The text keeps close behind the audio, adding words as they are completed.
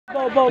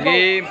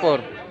Game 4.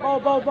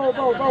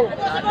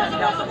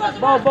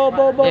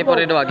 Game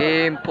 4 rin ba?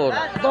 Game 4.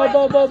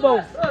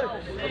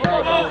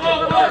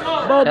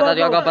 Shoutout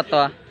yung kapat to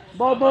ha.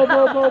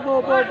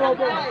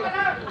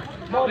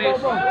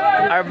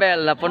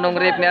 Arbel, napunong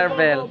rip ni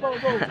Arbel.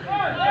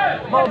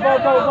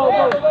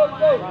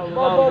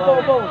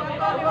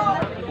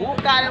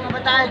 Buka ng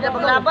mamatay na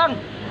paglabang.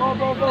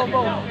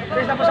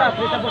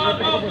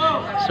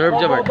 Serve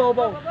Jobert.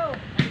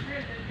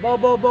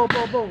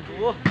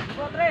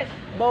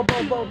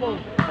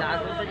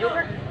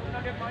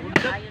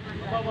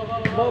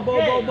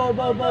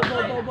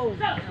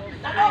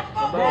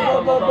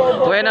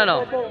 Buena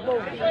no?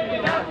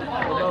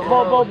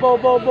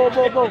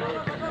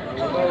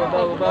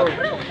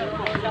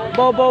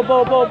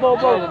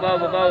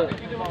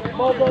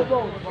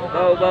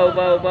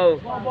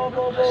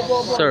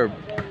 Serve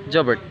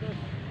Jobert.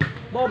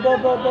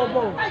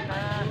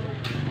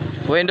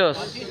 Windows.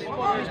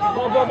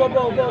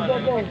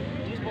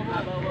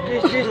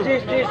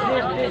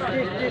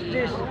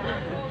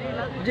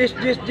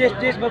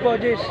 This, babo,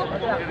 this.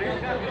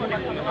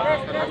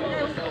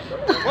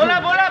 Bola.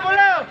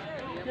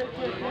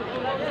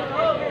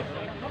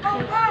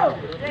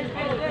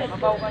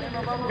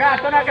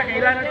 Gato na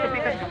kailangan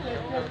tupikan.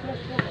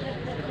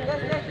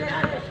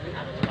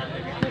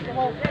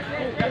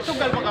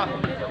 Sugal pa ka.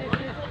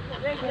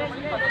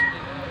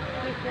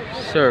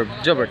 Serve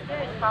Jobert.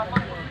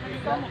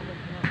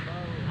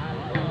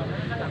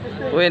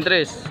 Win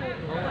 3.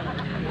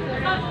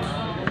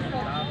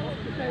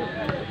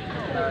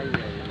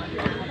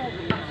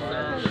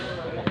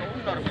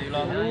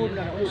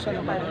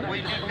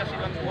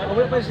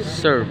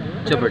 Serve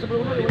Jobert.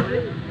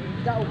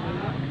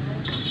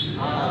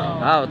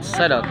 Out,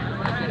 side out.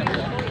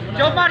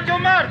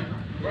 Jomar.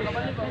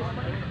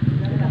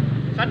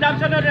 Sadam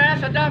sana ya,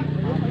 Sadam.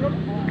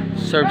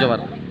 Serve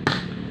Jomar.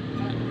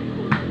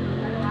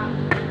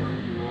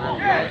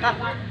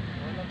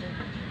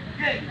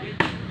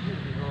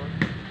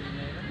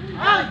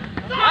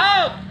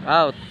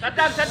 Out.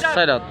 Sadam.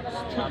 Side out.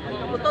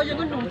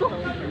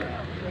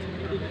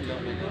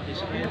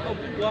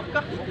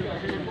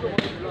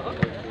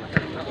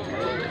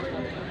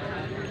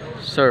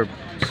 Serve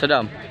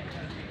Sadam.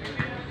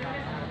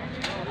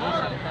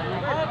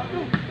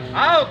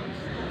 Out.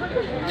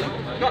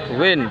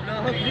 Win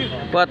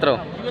 4.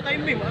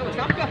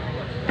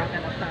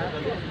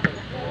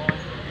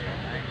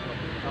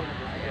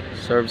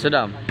 Serve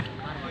Sadam.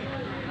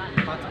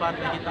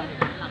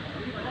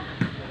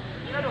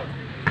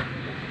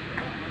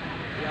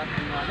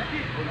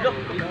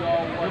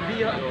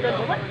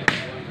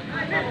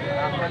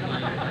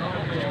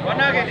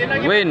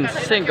 Win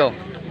 5.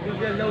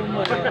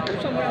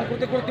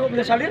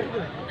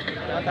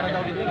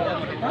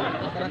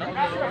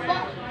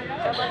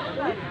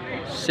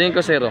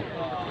 5-0.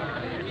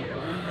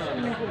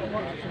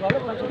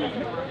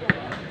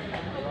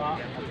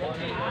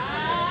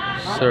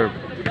 Serve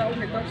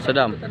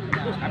Sadam.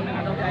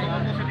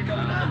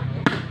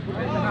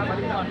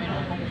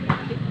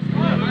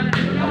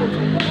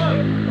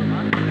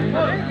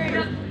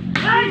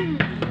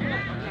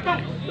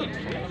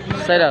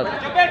 Side out.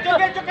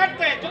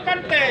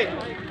 Jokante.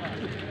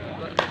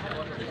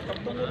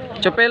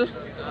 Chopel.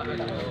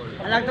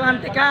 Alag to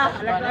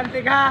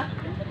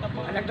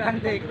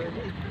antik.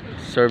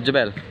 Serve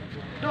Jovyl.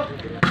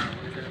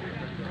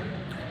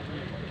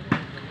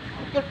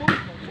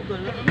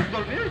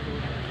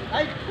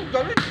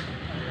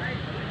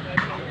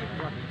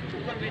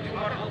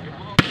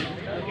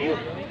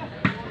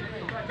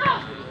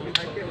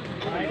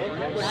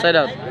 Side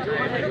out.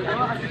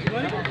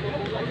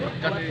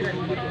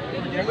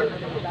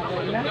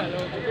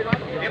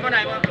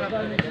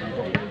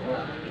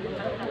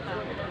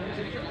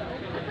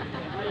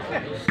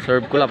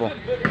 Serve Kulafu.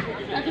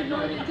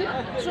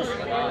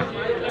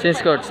 Change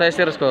score,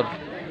 6-0 score.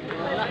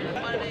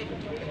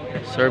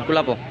 Serve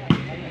Kulafu.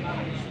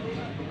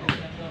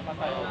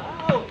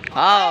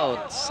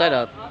 Out, side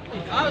out.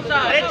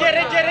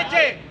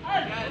 Regie.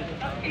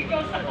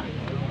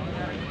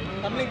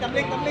 Tamling.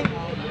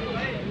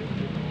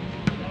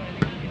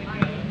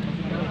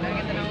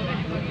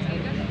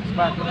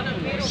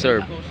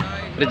 Serve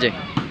Regie.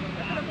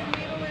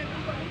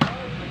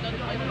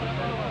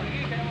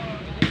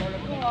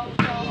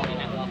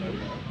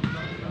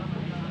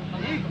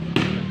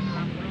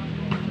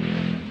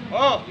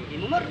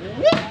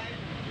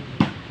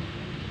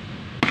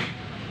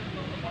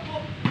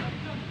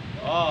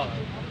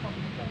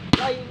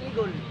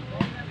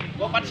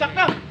 Pansak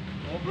na.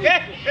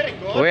 Okay, very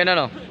good. Uwi na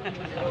no.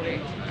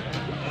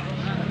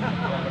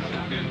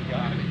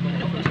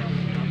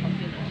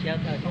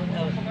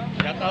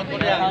 Shout out po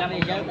niya.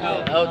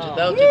 Out. Shout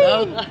out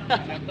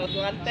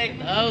to Antek.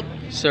 Out.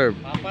 Serve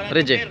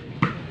Regie.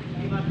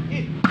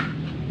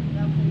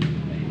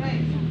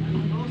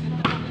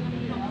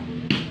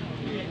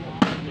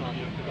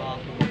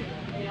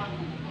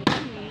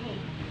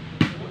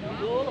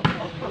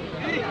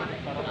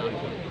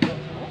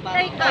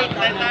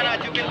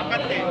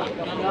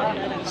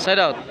 Side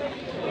out.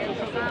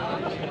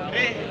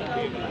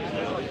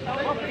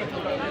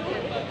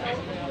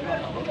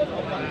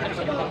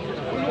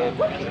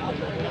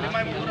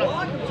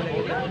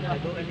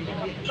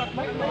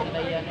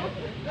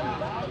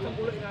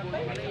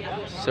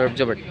 Serve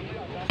Jobert.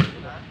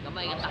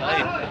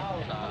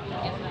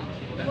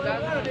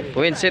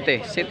 Win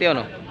City. City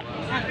ano?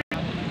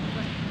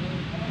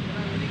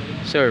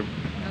 Serve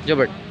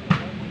Jobert.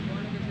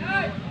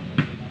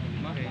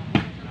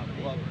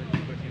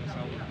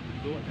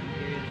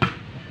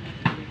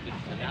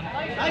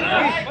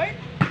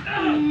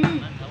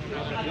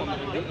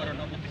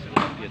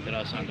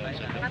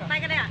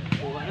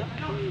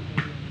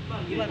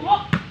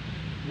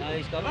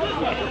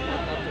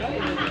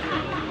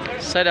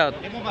 Side out.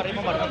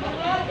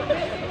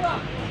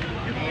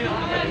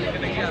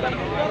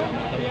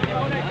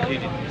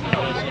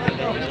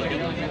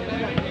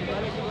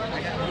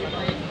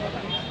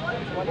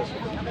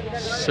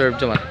 Serve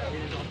Jomar.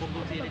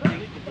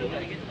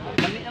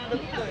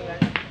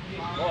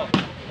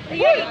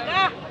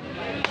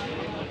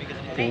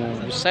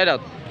 Side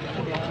out.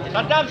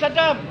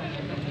 Sadam.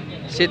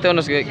 City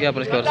uno kaya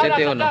pun skor.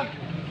 City uno.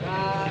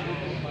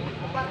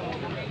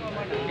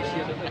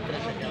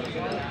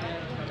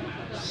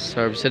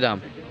 Serve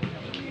Sadam.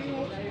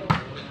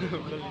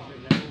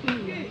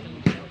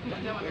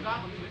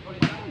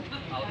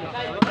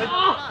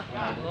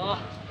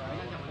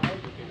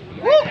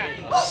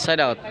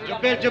 Side out.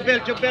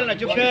 Jobel na.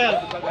 Jobel.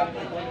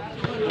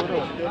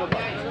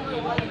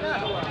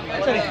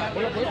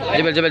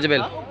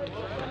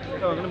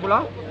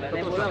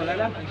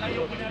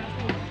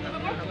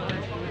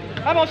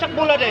 Mau sak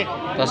bola deh.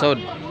 Tasod.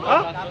 Ha?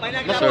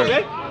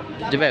 Serve.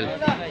 Jobel.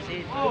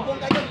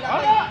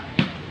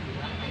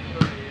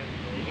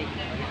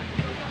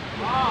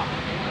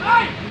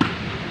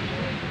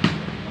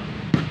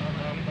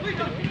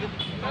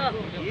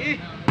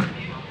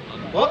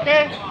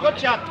 Okay, good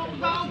shot.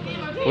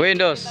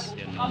 Windows.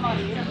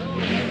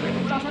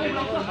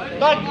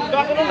 Dad,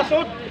 ako nang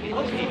nasud.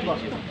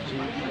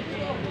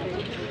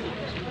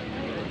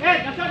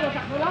 Nasa mo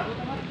sak bola?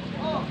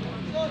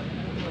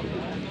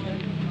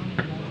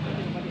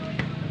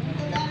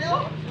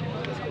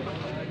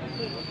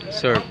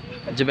 Serve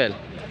Jobel.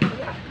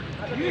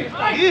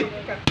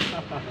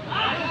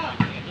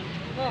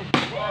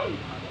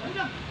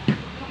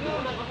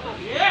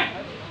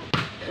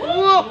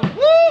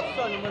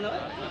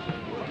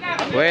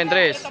 Win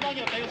tres.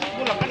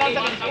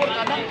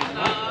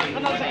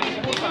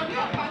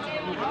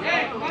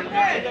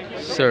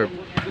 Serve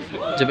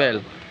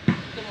Jobel.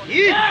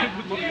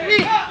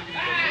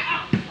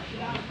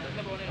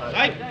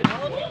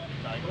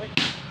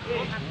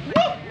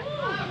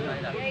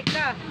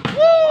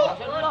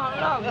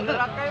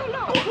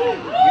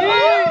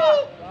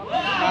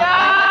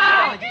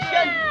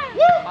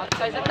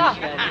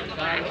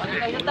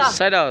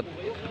 Side out.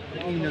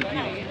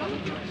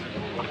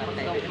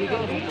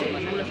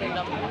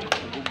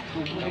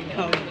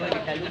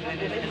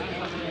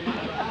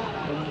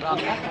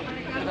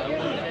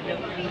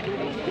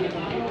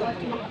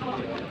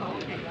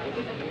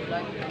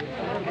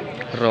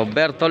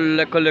 Roberto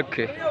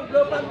Lecolucci.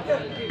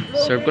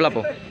 Serve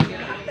Kulafu.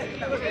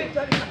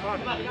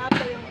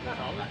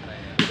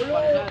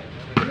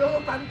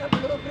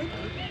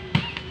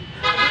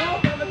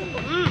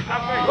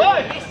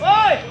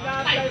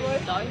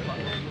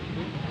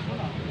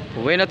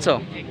 Win 8.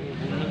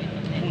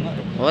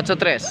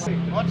 8-3.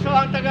 8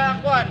 ang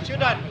taga-kuan,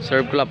 syudad.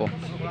 Serve Kulafu.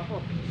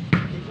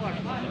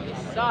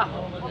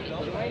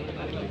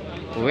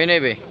 Win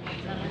 9.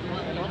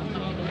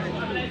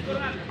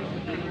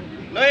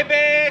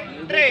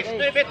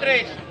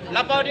 9-3.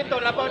 Lapaw dito.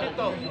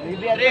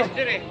 3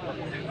 dire.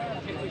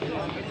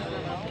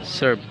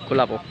 Serve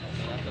Kulafu.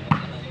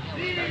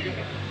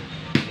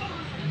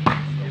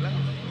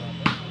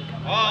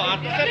 Oh,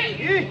 ato sa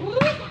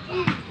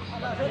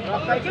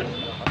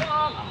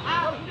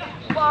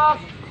Pak,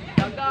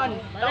 dagan,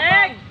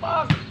 balik.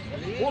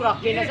 Urak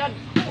kinasan.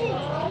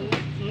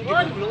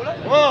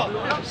 Oh,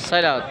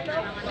 Side out.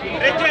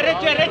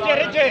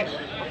 Regie.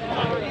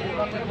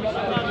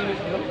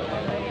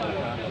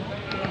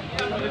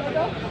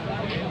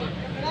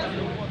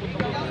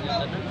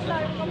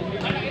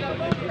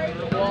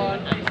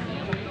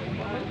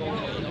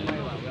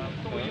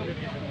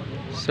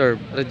 Serve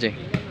Regie.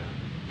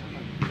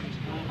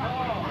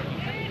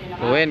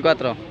 Win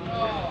 4.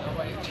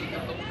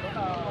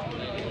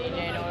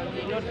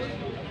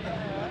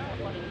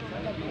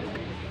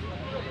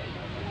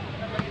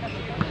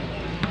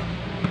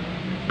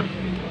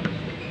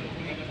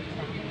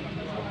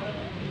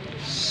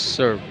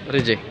 Serve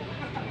Regie.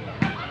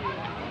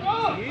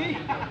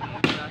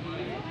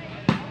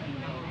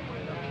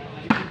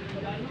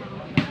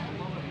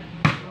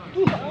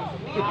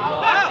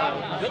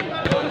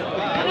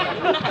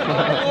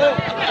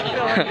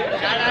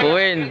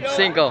 Win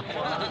 5.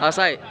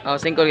 Asay.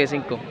 5 lagi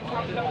 5.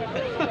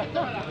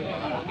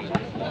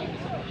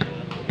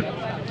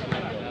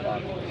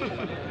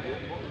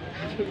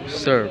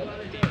 Serve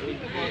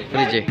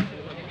Regie.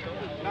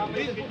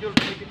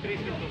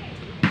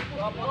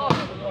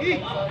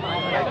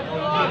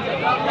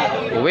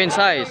 Win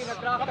size.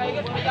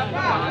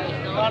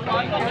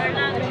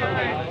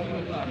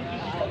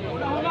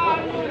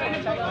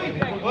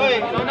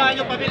 sa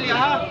inyo pamilya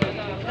ha.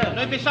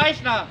 9-6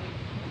 na.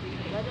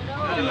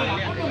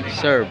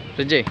 Serve.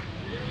 Regie.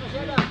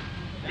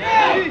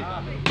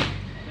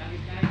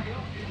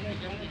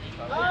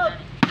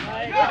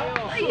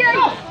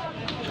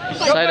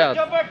 Side out.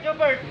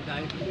 Jobert.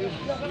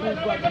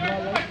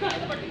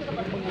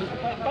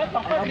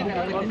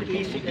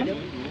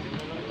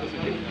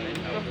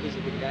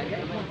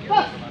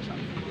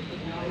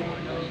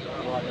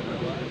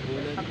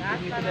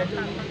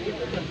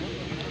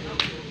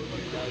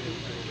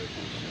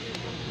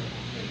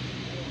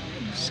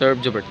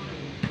 Serve Jobert.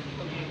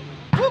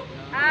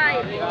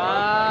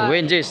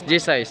 Win G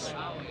size.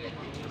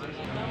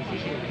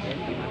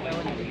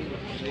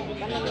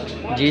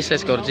 G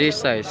size score G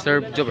size.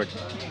 Serve Jobert.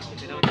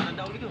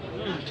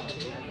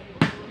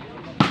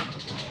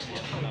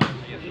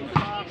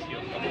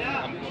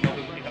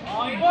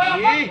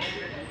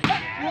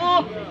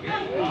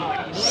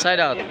 Side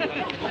out.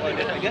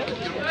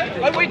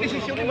 Ay, wait,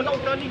 desisyon mo na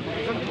utani.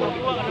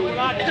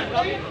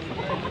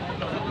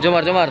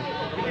 Jomar.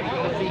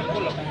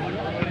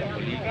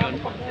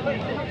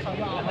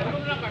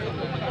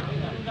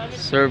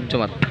 Serve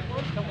Jomar.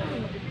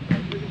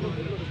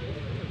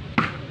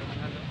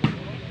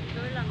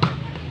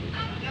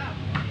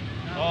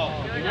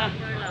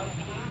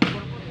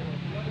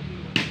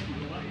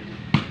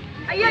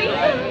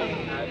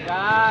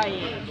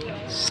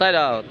 Side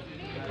out.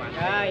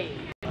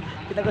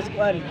 Kita ko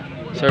sikuan.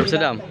 Serve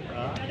Sadam.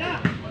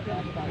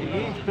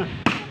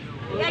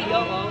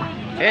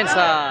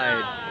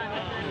 Inside.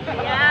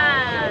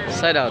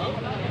 Side out.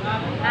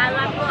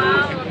 Kala ko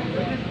out.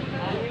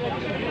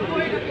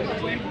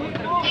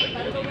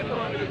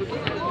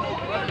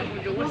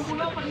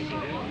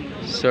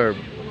 Serve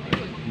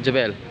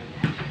Jovyl.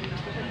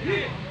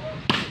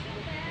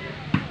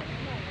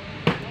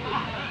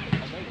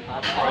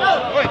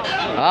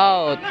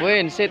 Out.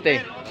 Win City.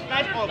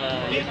 Nice po.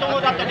 Dito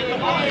mo dato dito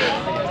mo.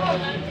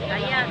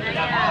 Ayan.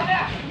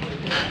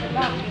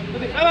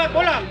 Tama,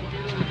 bola.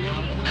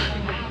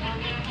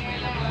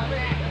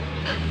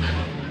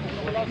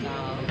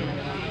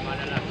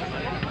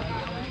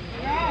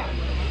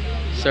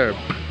 Serve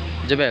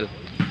Jovyl.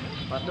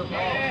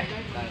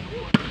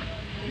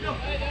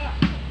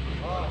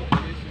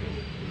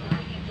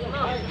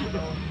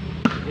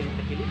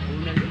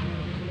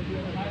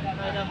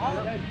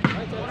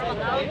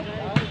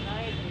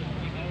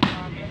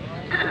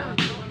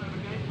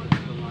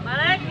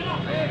 Balik.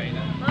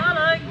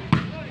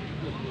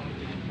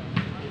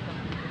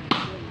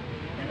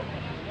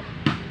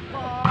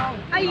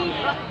 Ay.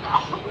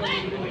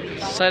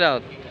 Side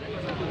out.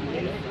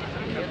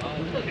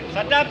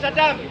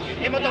 Sadam.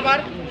 Imo to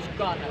bar.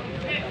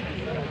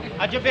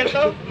 Jobert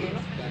to.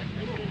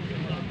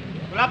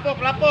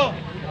 Kulafu.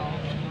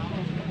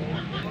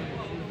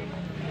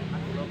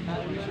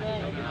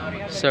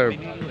 Serve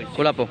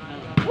Kulafu.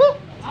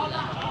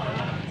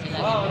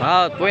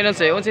 Out. Win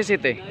 11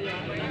 City.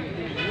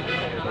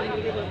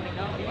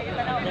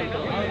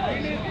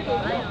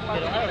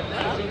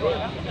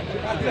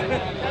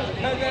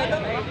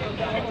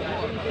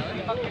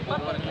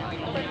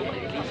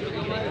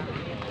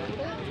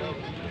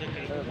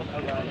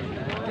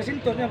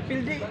 Kasinto ng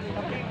pildi.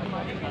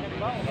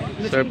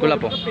 Serve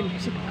Kulafu.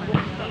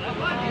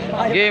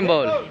 Game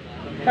ball.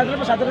 Sadra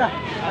pa, sadra.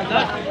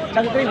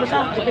 Sadra pa sa,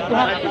 ipit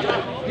tuha.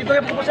 Dito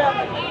yung po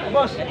sa,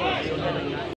 boss.